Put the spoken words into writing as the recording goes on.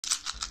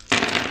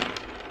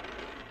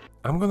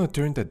I'm gonna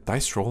turn that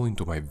dice roll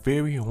into my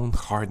very own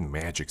hard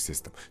magic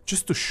system,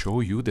 just to show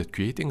you that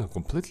creating a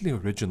completely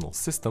original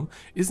system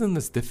isn't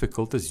as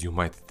difficult as you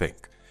might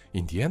think.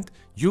 In the end,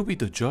 you be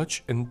the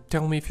judge and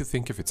tell me if you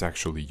think if it's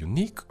actually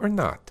unique or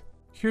not.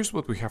 Here's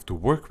what we have to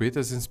work with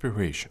as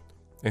inspiration,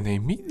 and I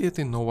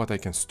immediately know what I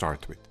can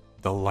start with: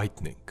 the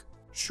lightning.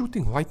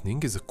 Shooting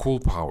lightning is a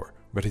cool power,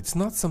 but it's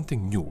not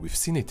something new. We've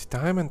seen it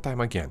time and time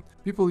again.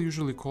 People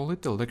usually call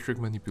it electric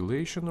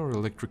manipulation or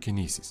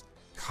electrokinesis.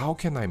 How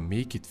can I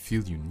make it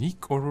feel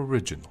unique or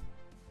original?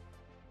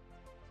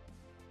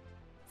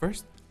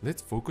 First,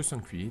 let's focus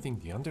on creating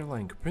the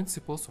underlying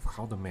principles of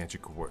how the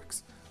magic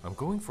works. I'm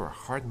going for a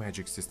hard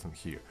magic system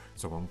here,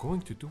 so I'm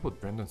going to do what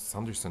Brandon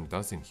Sanderson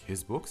does in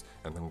his books,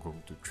 and I'm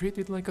going to treat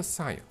it like a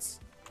science.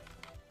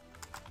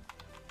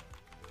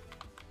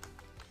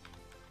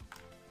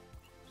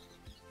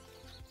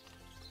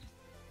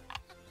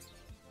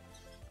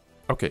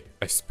 Okay,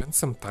 I spent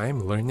some time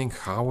learning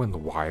how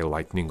and why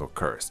lightning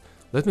occurs.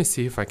 Let me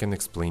see if I can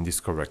explain this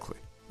correctly.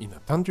 In a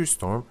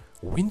thunderstorm,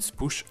 winds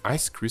push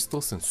ice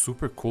crystals and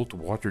super cold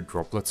water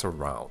droplets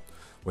around.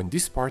 When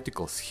these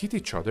particles hit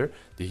each other,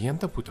 they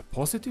end up with a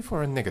positive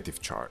or a negative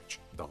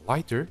charge. The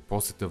lighter,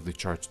 positively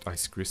charged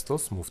ice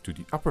crystals move to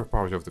the upper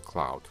part of the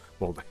cloud,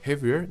 while the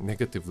heavier,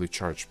 negatively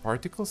charged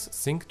particles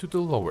sink to the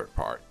lower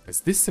part.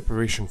 As this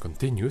separation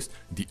continues,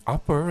 the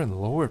upper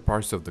and lower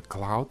parts of the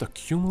cloud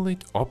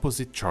accumulate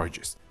opposite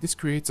charges. This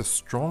creates a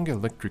strong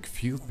electric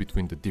field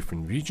between the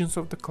different regions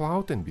of the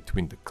cloud and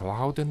between the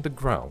cloud and the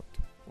ground.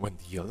 When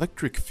the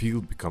electric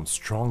field becomes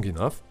strong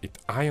enough, it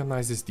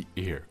ionizes the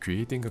air,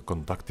 creating a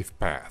conductive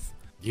path.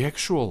 The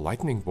actual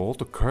lightning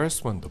bolt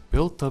occurs when the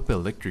built-up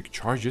electric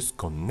charges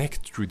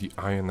connect through the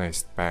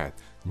ionized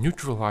path,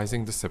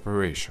 neutralizing the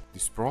separation.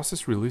 This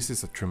process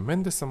releases a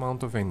tremendous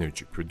amount of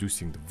energy,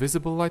 producing the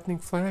visible lightning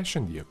flash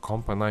and the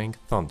accompanying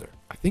thunder.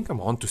 I think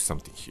I'm onto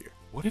something here.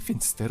 What if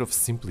instead of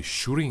simply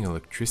shooting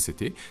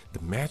electricity,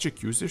 the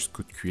magic users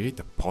could create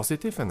a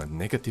positive and a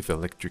negative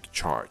electric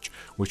charge,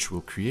 which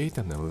will create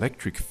an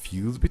electric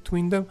field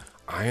between them,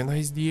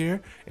 ionize the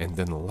air, and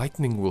then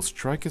lightning will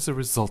strike as a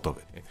result of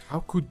it. And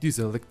how could these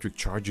electric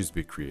charges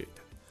be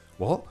created?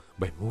 Well,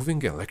 by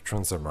moving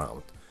electrons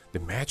around. The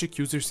magic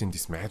users in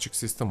this magic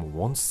system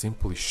won't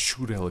simply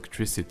shoot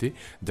electricity,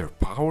 their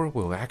power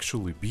will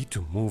actually be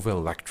to move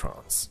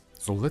electrons.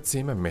 So let's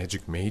say my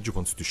magic mage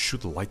wants to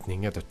shoot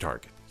lightning at a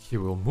target. He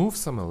will move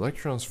some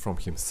electrons from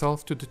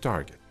himself to the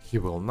target. He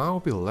will now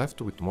be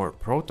left with more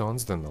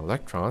protons than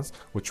electrons,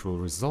 which will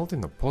result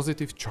in a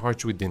positive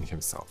charge within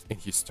himself. And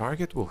his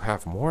target will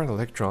have more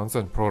electrons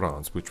than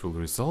protons, which will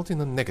result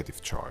in a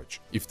negative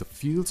charge. If the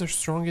fields are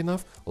strong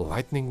enough,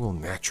 lightning will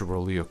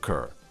naturally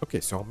occur. Okay,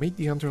 so I made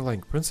the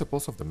underlying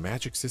principles of the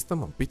magic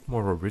system a bit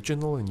more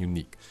original and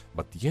unique,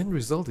 but the end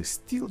result is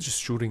still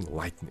just shooting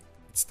lightning.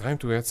 It's time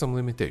to add some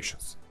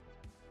limitations.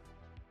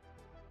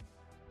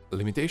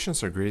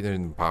 Limitations are greater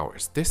than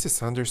powers. This is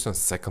Sanderson's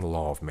second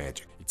law of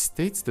magic. It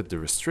states that the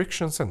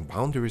restrictions and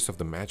boundaries of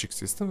the magic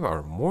system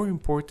are more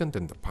important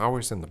than the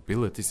powers and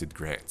abilities it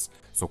grants.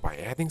 So by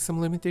adding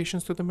some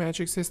limitations to the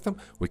magic system,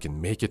 we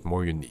can make it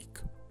more unique.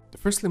 The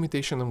first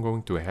limitation I'm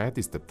going to add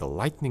is that the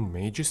lightning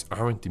mages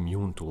aren't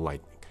immune to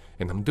lightning.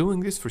 And I'm doing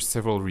this for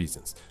several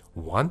reasons.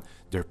 One,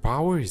 their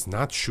power is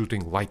not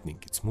shooting lightning,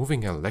 it's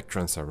moving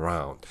electrons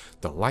around.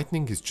 The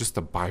lightning is just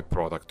a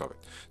byproduct of it,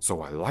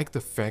 so I like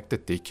the fact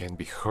that they can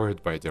be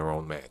hurt by their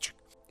own magic.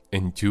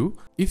 And two,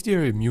 if they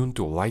are immune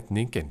to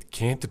lightning and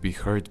can't be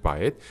hurt by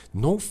it,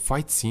 no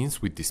fight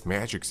scenes with this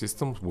magic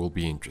system will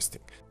be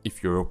interesting.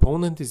 If your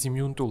opponent is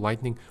immune to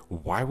lightning,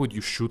 why would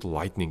you shoot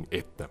lightning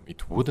at them?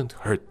 It wouldn't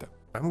hurt them.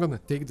 I'm gonna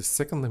take the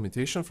second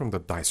limitation from the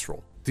dice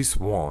roll. This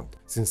wand.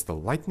 Since the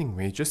lightning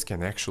mages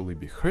can actually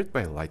be hurt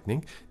by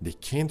lightning, they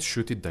can't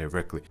shoot it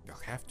directly. They'll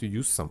have to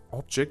use some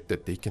object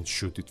that they can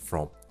shoot it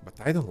from. But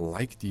I don't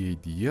like the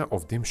idea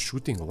of them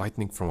shooting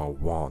lightning from a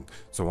wand,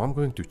 so I'm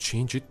going to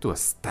change it to a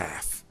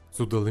staff.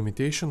 So the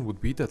limitation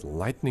would be that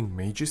lightning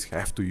mages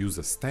have to use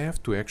a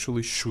staff to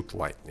actually shoot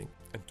lightning.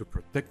 And to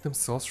protect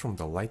themselves from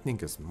the lightning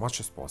as much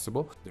as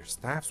possible, their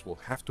staffs will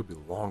have to be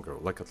longer,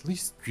 like at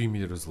least 3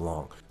 meters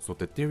long, so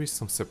that there is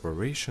some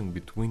separation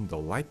between the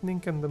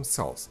lightning and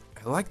themselves.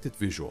 I like that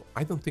visual.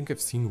 I don't think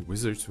I've seen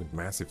wizards with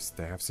massive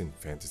staffs in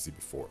fantasy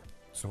before.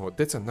 So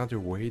that's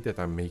another way that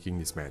I'm making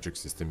this magic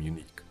system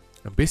unique.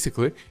 And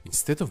basically,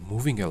 instead of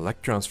moving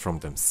electrons from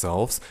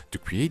themselves to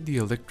create the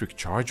electric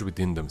charge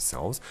within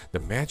themselves, the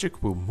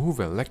magic will move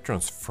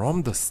electrons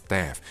from the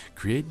staff,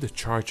 create the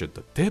charge at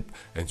the tip,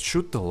 and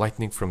shoot the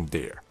lightning from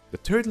there. The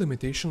third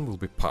limitation will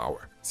be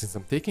power. Since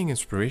I'm taking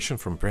inspiration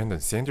from Brandon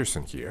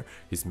Sanderson here,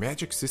 his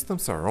magic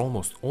systems are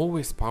almost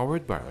always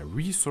powered by a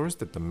resource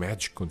that the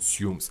magic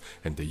consumes,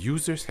 and the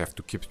users have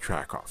to keep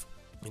track of.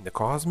 In the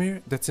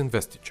Cosmere, that's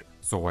investiture.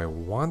 So I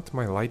want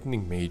my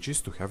lightning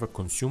mages to have a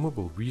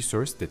consumable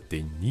resource that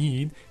they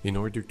need in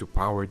order to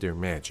power their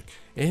magic,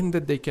 and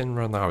that they can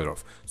run out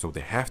of, so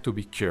they have to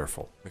be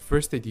careful. My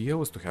first idea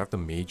was to have the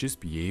mages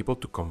be able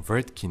to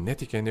convert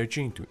kinetic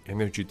energy into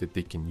energy that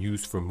they can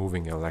use for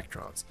moving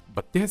electrons.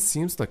 But that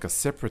seems like a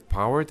separate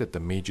power that the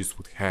mages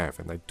would have,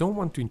 and I don't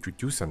want to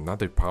introduce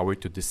another power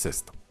to the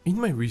system. In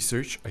my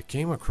research, I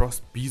came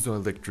across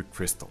piezoelectric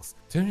crystals.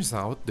 Turns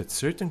out that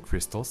certain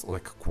crystals,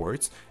 like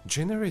quartz,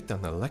 generate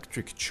an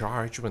electric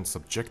charge when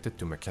subjected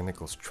to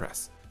mechanical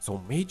stress.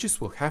 So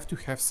mages will have to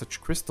have such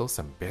crystals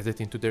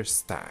embedded into their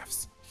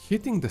staffs.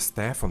 Hitting the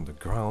staff on the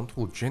ground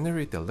will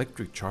generate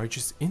electric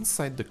charges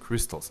inside the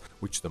crystals,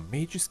 which the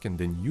mages can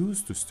then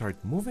use to start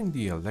moving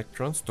the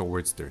electrons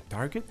towards their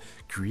target,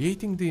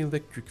 creating the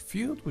electric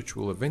field, which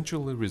will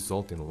eventually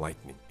result in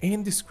lightning.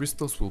 And these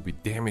crystals will be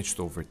damaged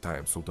over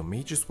time, so the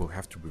mages will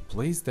have to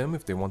replace them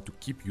if they want to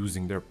keep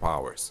using their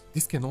powers.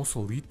 This can also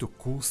lead to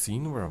a cool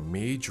scene where a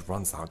mage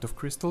runs out of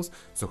crystals,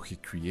 so he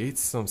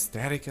creates some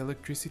static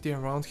electricity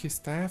around his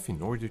staff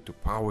in order to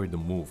power the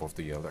move of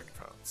the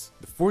electrons.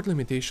 The fourth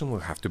limitation will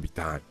have to be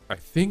time. I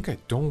think I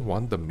don't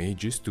want the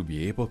mages to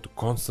be able to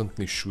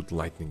constantly shoot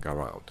lightning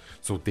around,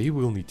 so they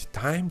will need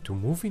time to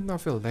move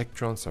enough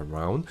electrons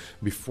around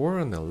before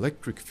an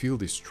electric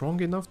field is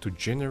strong enough to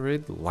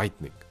generate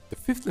lightning. The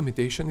fifth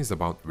limitation is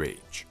about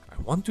range.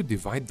 I want to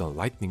divide the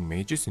lightning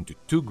mages into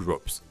two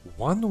groups.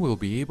 One will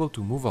be able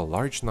to move a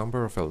large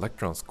number of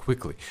electrons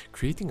quickly,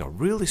 creating a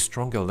really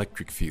strong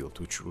electric field,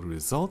 which will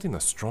result in a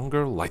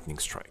stronger lightning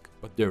strike.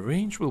 But their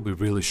range will be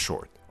really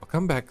short. I'll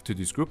come back to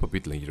this group a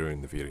bit later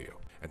in the video.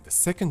 And the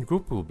second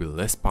group will be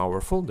less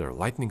powerful, their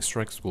lightning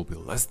strikes will be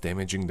less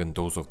damaging than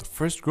those of the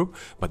first group,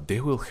 but they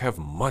will have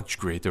much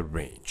greater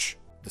range.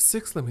 The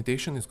sixth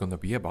limitation is going to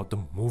be about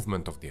the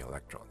movement of the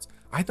electrons.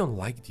 I don't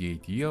like the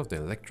idea of the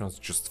electrons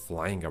just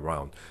flying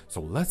around,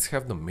 so let's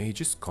have the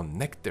mages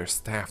connect their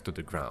staff to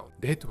the ground.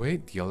 That way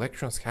the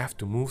electrons have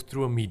to move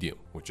through a medium,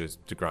 which is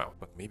the ground,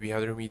 but maybe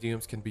other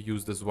mediums can be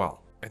used as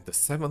well. And the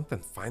seventh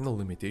and final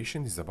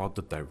limitation is about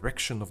the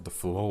direction of the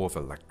flow of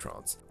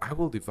electrons. I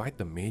will divide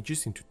the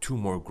mages into two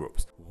more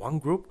groups. One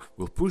group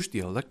will push the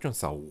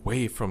electrons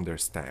away from their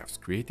staffs,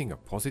 creating a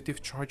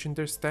positive charge in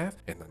their staff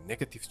and a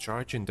negative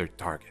charge in their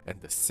target.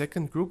 And the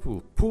second group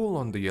will pull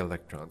on the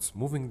electrons,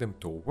 moving them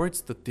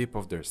towards the tip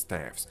of their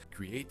staffs,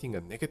 creating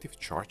a negative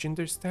charge in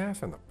their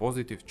staff and a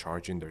positive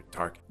charge in their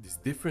target. These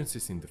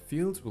differences in the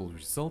fields will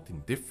result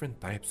in different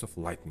types of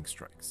lightning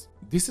strikes.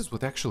 This is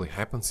what actually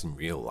happens in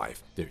real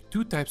life. There are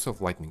two types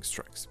of lightning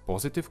strikes: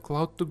 positive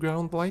cloud to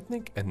ground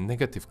lightning and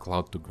negative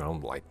cloud to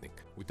ground lightning.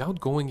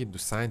 Without going into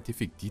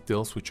scientific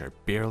details which I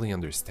barely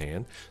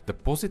understand, the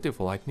positive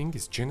lightning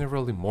is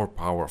generally more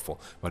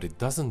powerful, but it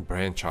doesn't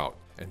branch out,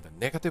 and the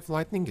negative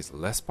lightning is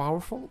less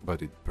powerful,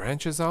 but it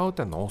branches out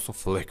and also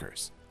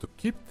flickers. To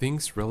keep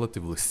things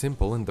relatively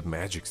simple in the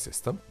magic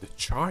system, the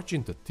charge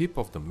in the tip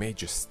of the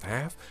mage's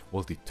staff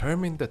will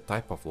determine the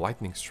type of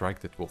lightning strike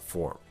that will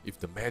form. If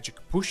the magic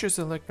pushes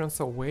electrons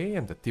away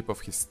and the tip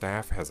of his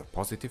staff has a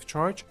positive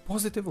charge,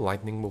 positive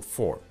lightning will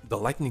form. The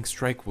lightning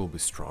strike will be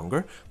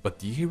stronger, but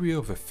the area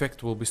of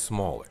effect will be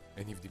smaller.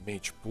 And if the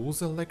mage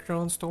pulls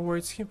electrons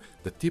towards him,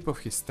 the tip of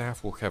his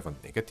staff will have a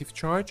negative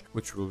charge,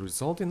 which will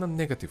result in a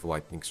negative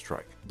lightning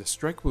strike. The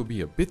strike will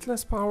be a bit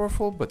less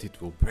powerful, but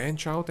it will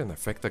branch out and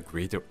affect a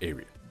greater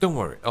area. Don't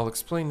worry, I'll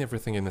explain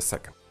everything in a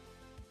second.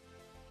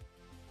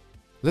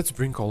 Let's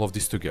bring all of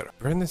this together.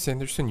 Brandon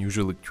Sanderson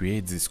usually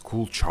creates these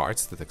cool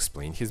charts that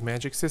explain his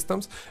magic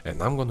systems,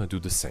 and I'm gonna do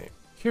the same.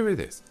 Here it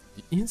is.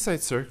 The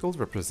inside circle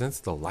represents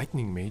the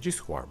lightning mages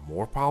who are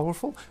more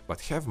powerful,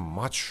 but have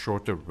much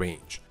shorter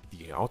range.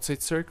 The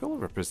outside circle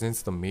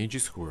represents the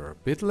mages who are a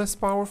bit less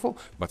powerful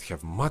but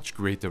have much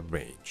greater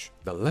range.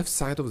 The left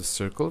side of the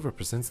circle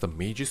represents the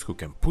mages who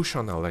can push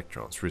on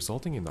electrons,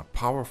 resulting in a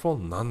powerful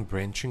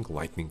non-branching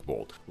lightning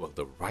bolt, while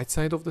the right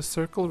side of the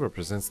circle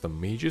represents the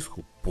mages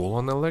who pull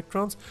on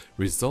electrons,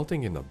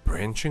 resulting in a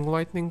branching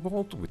lightning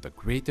bolt with a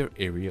greater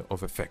area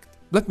of effect.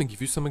 Let me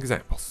give you some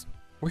examples.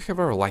 We have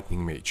our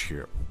lightning mage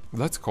here.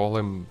 Let's call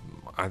him,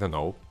 I don't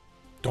know,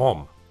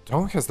 Tom.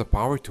 Tom has the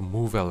power to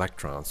move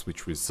electrons,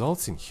 which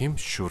results in him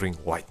shooting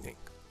lightning.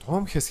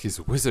 Tom has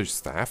his wizard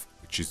staff,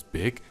 which is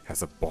big,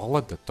 has a ball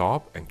at the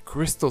top and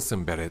crystals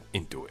embedded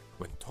into it.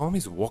 When Tom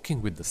is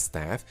walking with the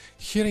staff,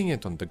 hitting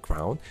it on the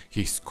ground,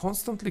 he is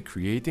constantly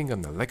creating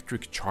an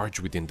electric charge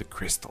within the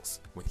crystals.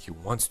 When he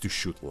wants to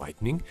shoot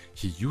lightning,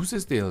 he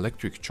uses the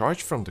electric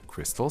charge from the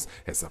crystals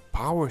as a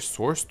power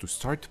source to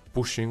start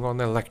pushing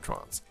on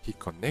electrons. He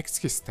connects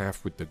his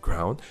staff with the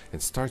ground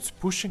and starts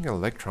pushing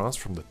electrons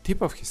from the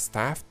tip of his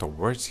staff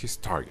towards his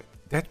target.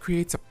 That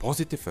creates a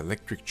positive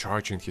electric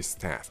charge in his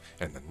staff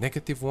and a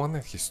negative one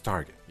at his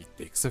target. It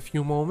takes a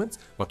few moments,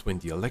 but when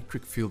the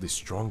electric field is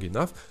strong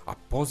enough, a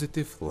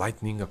positive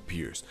lightning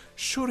appears,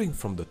 shooting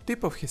from the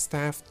tip of his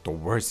staff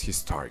towards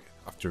his target.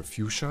 After a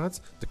few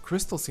shots, the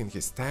crystals in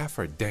his staff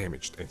are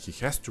damaged and he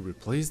has to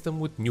replace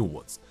them with new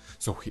ones,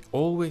 so he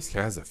always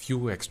has a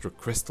few extra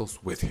crystals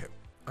with him.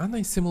 Anna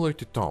is similar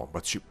to Tom,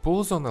 but she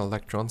pulls on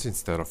electrons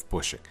instead of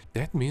pushing.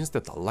 That means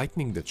that the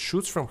lightning that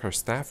shoots from her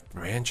staff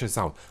branches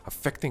out,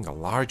 affecting a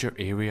larger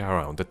area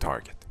around the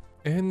target.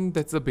 And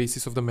that's the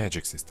basis of the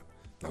magic system.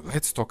 Now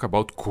let's talk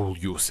about cool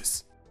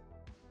uses.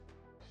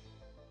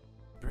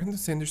 Brandon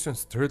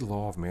Sanderson's third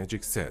law of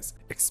magic says,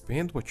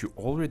 expand what you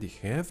already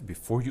have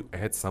before you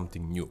add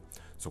something new.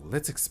 So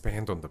let's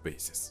expand on the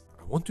basis.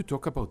 I want to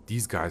talk about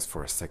these guys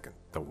for a second,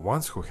 the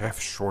ones who have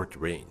short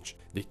range.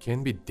 They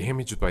can be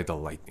damaged by the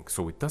lightning,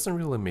 so it doesn't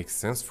really make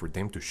sense for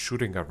them to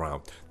shooting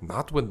around,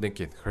 not when they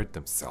can hurt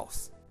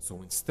themselves.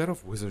 So instead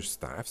of wizard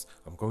staffs,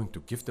 I'm going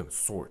to give them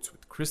swords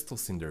with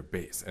crystals in their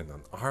base and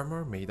an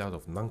armor made out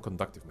of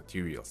non-conductive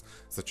materials,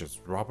 such as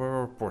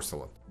rubber or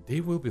porcelain.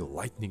 They will be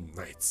lightning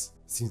knights.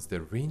 Since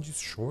their range is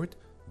short,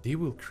 they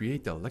will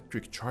create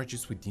electric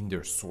charges within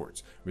their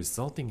swords,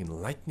 resulting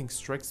in lightning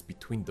strikes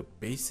between the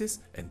bases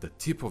and the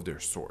tip of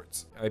their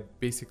swords. I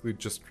basically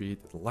just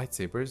created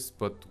lightsabers,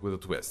 but with a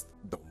twist.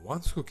 The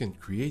ones who can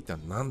create a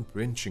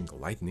non-branching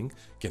lightning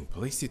can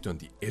place it on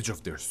the edge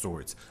of their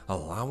swords,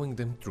 allowing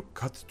them to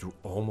cut through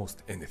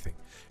almost anything.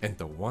 And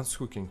the ones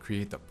who can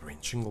create a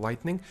branching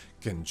lightning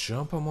can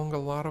jump among a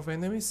lot of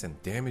enemies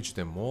and damage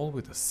them all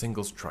with a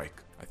single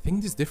strike. I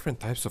think these different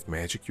types of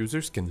magic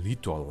users can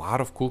lead to a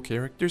lot of cool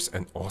characters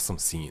and awesome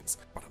scenes,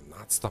 but I'm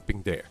not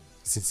stopping there.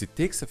 Since it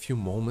takes a few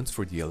moments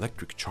for the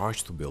electric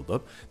charge to build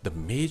up, the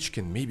mage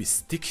can maybe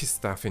stick his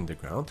staff in the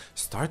ground,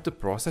 start the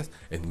process,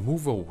 and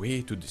move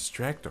away to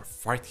distract or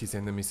fight his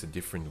enemies a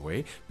different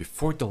way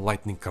before the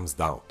lightning comes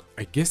down.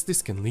 I guess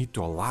this can lead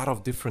to a lot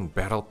of different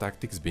battle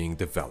tactics being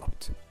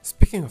developed.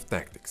 Speaking of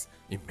tactics,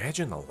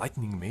 imagine a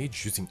lightning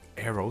mage using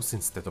arrows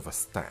instead of a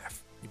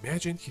staff.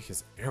 Imagine he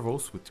has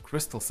arrows with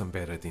crystals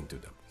embedded into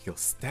them. He'll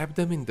stab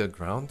them in the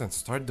ground and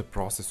start the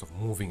process of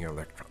moving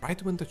electron.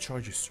 Right when the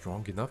charge is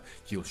strong enough,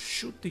 he'll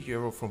shoot the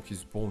arrow from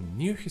his bow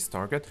near his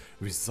target,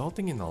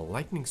 resulting in a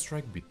lightning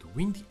strike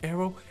between the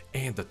arrow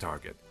and the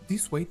target.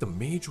 This way the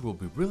mage will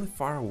be really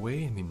far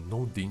away and in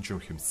no danger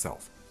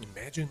himself.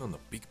 Imagine on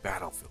a big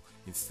battlefield,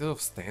 instead of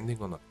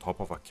standing on the top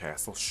of a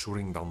castle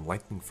shooting down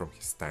lightning from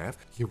his staff,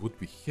 he would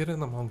be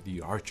hidden among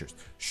the archers,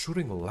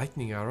 shooting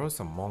lightning arrows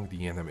among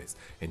the enemies,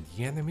 and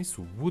the enemies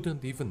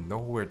wouldn't even know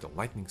where the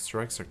lightning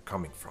strikes are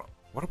coming from.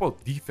 What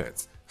about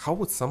defense? How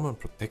would someone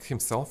protect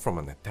himself from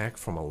an attack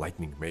from a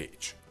lightning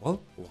mage?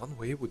 Well, one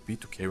way would be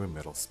to carry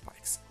metal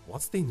spikes.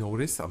 Once they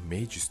notice a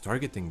mage is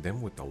targeting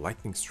them with a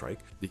lightning strike,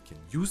 they can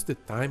use the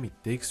time it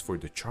takes for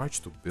the charge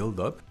to build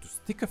up to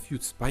stick a few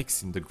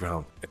spikes in the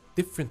ground at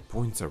different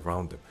points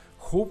around them,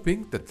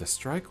 hoping that the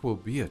strike will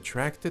be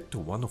attracted to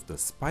one of the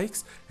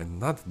spikes and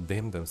not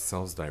them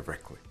themselves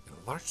directly.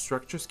 Large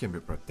structures can be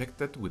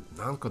protected with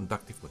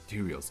non-conductive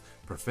materials,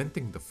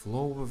 preventing the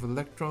flow of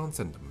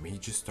electrons and the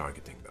mages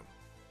targeting them.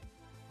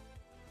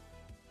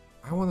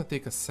 I want to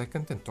take a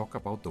second and talk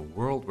about the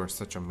world where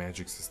such a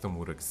magic system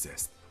would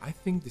exist. I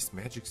think this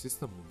magic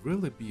system would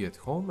really be at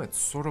home at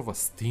sort of a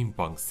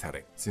steampunk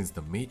setting. Since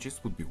the mages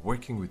would be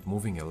working with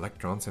moving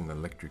electrons and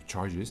electric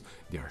charges,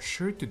 they are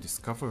sure to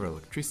discover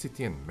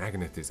electricity and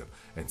magnetism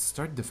and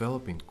start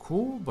developing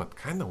cool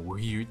but kinda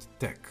weird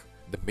tech.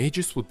 The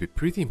mages would be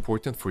pretty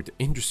important for the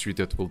industry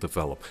that will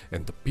develop,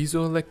 and the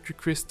piezoelectric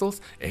crystals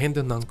and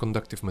the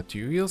non-conductive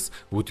materials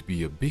would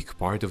be a big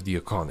part of the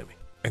economy.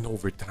 And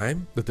over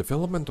time, the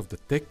development of the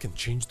tech can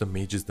change the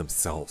mages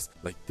themselves,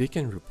 like they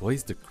can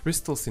replace the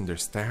crystals in their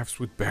staffs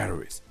with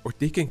batteries, or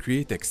they can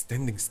create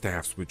extending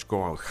staffs which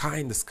go out high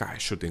in the sky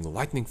shooting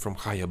lightning from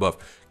high above,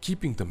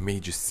 keeping the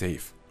mages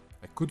safe.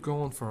 I could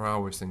go on for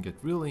hours and get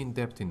really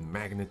in-depth in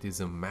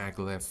magnetism,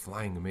 maglev,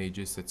 flying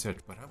mages, etc.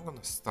 But I'm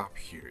gonna stop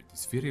here.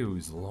 This video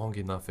is long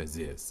enough as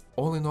is.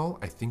 All in all,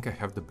 I think I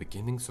have the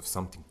beginnings of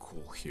something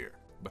cool here.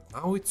 But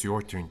now it's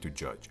your turn to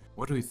judge.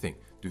 What do you think?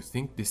 Do you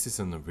think this is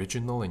an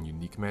original and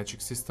unique magic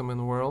system in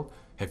the world?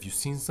 Have you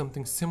seen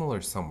something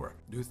similar somewhere?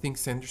 Do you think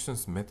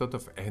Sanderson's method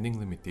of adding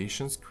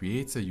limitations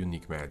creates a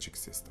unique magic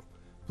system?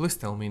 Please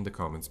tell me in the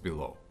comments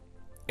below.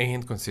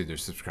 And consider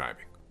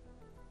subscribing.